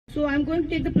So I'm going to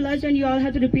take the pledge and you all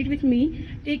have to repeat with me.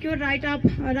 Take your right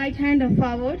hand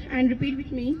forward and repeat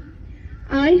with me.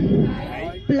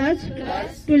 I pledge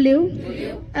to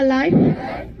live a life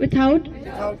without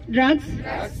drugs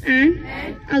and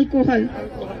alcohol,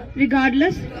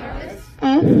 regardless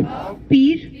of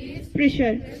peer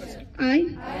pressure.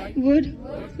 I would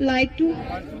like to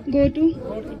go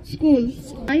to school.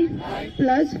 I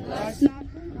pledge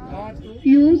not to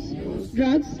use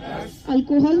drugs,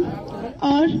 alcohol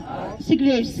or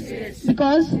cigarettes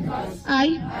because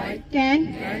I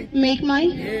can make my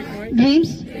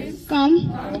dreams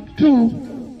come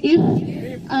true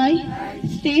if I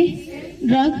stay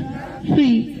drug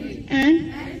free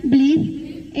and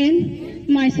believe in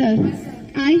myself.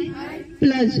 I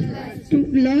pledge to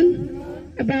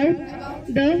learn about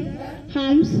the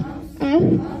harms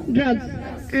of drugs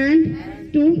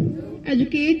and to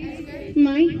educate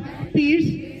my peers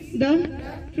the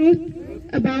truth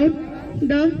about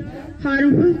the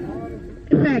harmful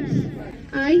effects.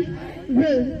 I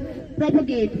will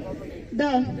propagate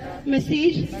the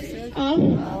message of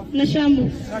Nasha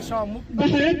Mukt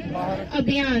Bharat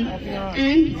Abhiyan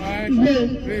and will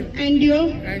endure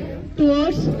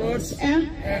towards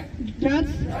a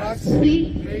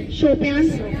drugs-free Shopian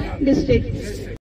district.